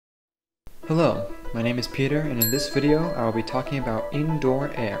Hello, my name is Peter, and in this video I will be talking about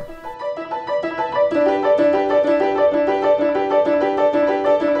indoor air.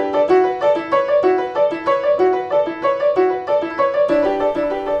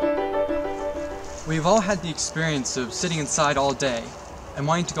 We've all had the experience of sitting inside all day and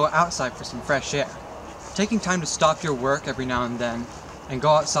wanting to go outside for some fresh air. Taking time to stop your work every now and then and go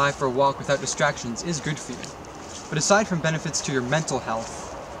outside for a walk without distractions is good for you. But aside from benefits to your mental health,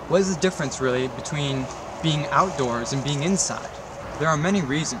 what is the difference really between being outdoors and being inside? There are many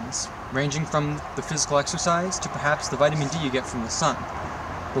reasons, ranging from the physical exercise to perhaps the vitamin D you get from the sun.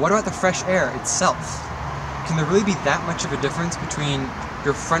 But what about the fresh air itself? Can there really be that much of a difference between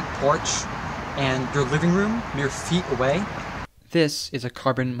your front porch and your living room, mere feet away? This is a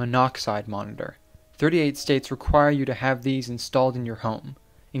carbon monoxide monitor. 38 states require you to have these installed in your home,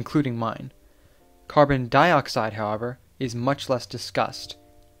 including mine. Carbon dioxide, however, is much less discussed.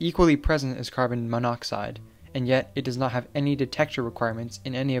 Equally present as carbon monoxide, and yet it does not have any detector requirements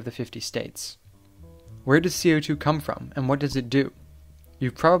in any of the 50 states. Where does CO2 come from, and what does it do?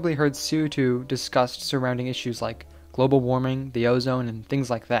 You've probably heard CO2 discussed surrounding issues like global warming, the ozone, and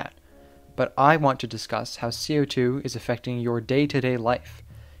things like that. But I want to discuss how CO2 is affecting your day-to-day life,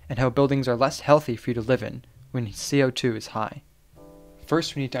 and how buildings are less healthy for you to live in when CO2 is high.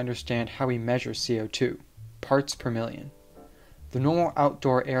 First, we need to understand how we measure CO2, parts per million. The normal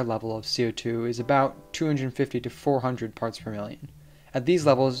outdoor air level of CO2 is about 250 to 400 parts per million. At these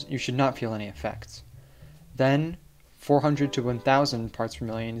levels, you should not feel any effects. Then, 400 to 1000 parts per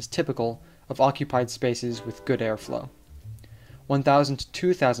million is typical of occupied spaces with good airflow. 1000 to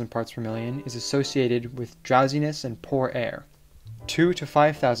 2000 parts per million is associated with drowsiness and poor air. 2 to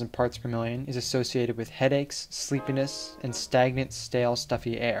 5000 parts per million is associated with headaches, sleepiness, and stagnant, stale,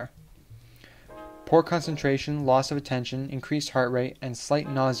 stuffy air. Poor concentration, loss of attention, increased heart rate, and slight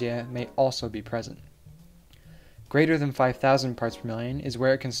nausea may also be present. Greater than 5000 parts per million is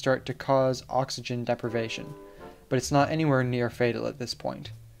where it can start to cause oxygen deprivation, but it's not anywhere near fatal at this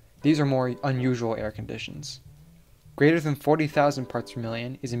point. These are more unusual air conditions. Greater than 40,000 parts per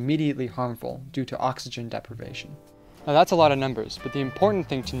million is immediately harmful due to oxygen deprivation. Now that's a lot of numbers, but the important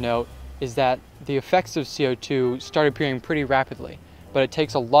thing to note is that the effects of CO2 start appearing pretty rapidly, but it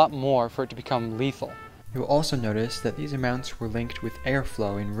takes a lot more for it to become lethal. You'll also notice that these amounts were linked with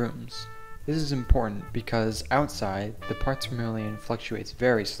airflow in rooms. This is important because outside, the parts per million fluctuates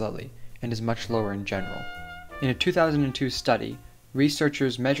very slowly and is much lower in general. In a 2002 study,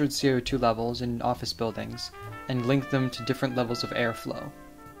 researchers measured CO2 levels in office buildings and linked them to different levels of airflow.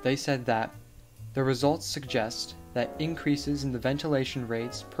 They said that the results suggest that increases in the ventilation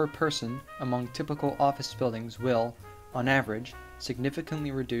rates per person among typical office buildings will, on average,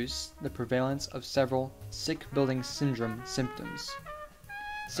 significantly reduce the prevalence of several sick building syndrome symptoms.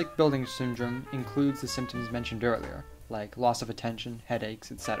 Sick building syndrome includes the symptoms mentioned earlier, like loss of attention,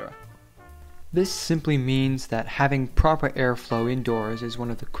 headaches, etc. This simply means that having proper airflow indoors is one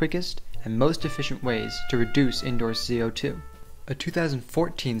of the quickest and most efficient ways to reduce indoor CO2. A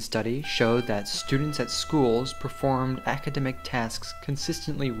 2014 study showed that students at schools performed academic tasks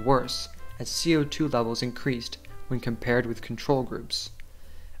consistently worse as CO2 levels increased when compared with control groups.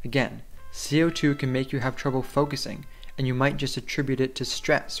 Again, CO2 can make you have trouble focusing, and you might just attribute it to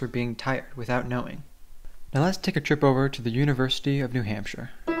stress or being tired without knowing. Now let's take a trip over to the University of New Hampshire.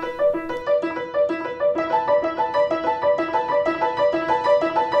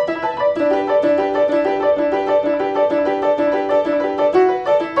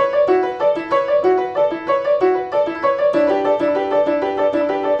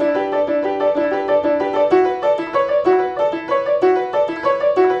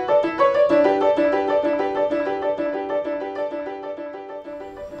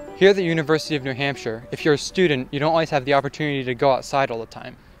 Here at the University of New Hampshire, if you're a student, you don't always have the opportunity to go outside all the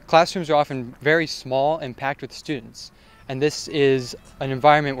time. Classrooms are often very small and packed with students, and this is an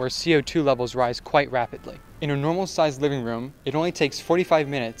environment where CO2 levels rise quite rapidly. In a normal-sized living room, it only takes 45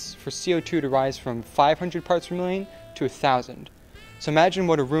 minutes for CO2 to rise from 500 parts per million to 1,000. So imagine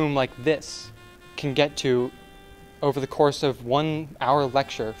what a room like this can get to over the course of 1 hour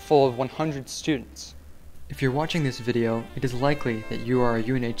lecture full of 100 students. If you're watching this video, it is likely that you are a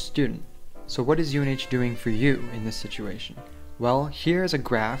UNH student. So what is UNH doing for you in this situation? Well, here is a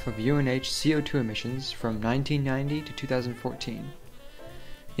graph of UNH CO2 emissions from 1990 to 2014.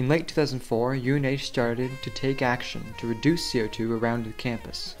 In late 2004, UNH started to take action to reduce CO2 around the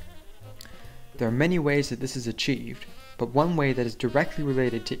campus. There are many ways that this is achieved, but one way that is directly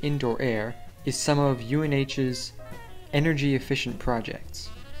related to indoor air is some of UNH's energy-efficient projects.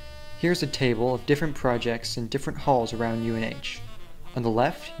 Here's a table of different projects in different halls around UNH. On the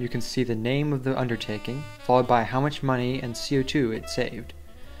left, you can see the name of the undertaking, followed by how much money and CO2 it saved.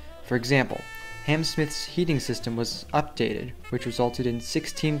 For example, Hamsmith's heating system was updated, which resulted in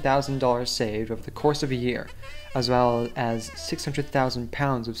 $16,000 saved over the course of a year, as well as 600,000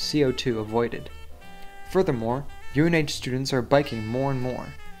 pounds of CO2 avoided. Furthermore, UNH students are biking more and more.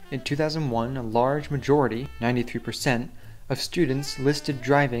 In 2001, a large majority, 93%, of students listed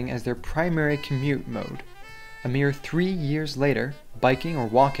driving as their primary commute mode. A mere 3 years later, biking or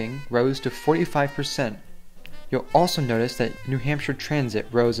walking rose to 45%. You'll also notice that New Hampshire Transit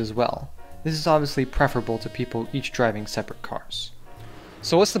rose as well. This is obviously preferable to people each driving separate cars.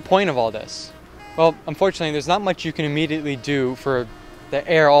 So what's the point of all this? Well, unfortunately, there's not much you can immediately do for the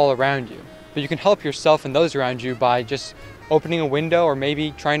air all around you. But you can help yourself and those around you by just opening a window or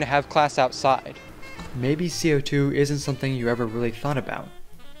maybe trying to have class outside. Maybe CO2 isn't something you ever really thought about,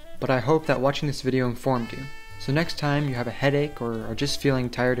 but I hope that watching this video informed you. So next time you have a headache or are just feeling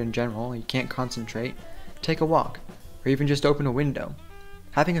tired in general, you can't concentrate, take a walk, or even just open a window.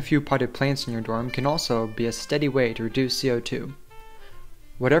 Having a few potted plants in your dorm can also be a steady way to reduce CO2.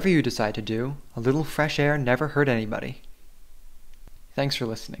 Whatever you decide to do, a little fresh air never hurt anybody. Thanks for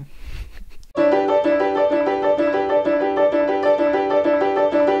listening.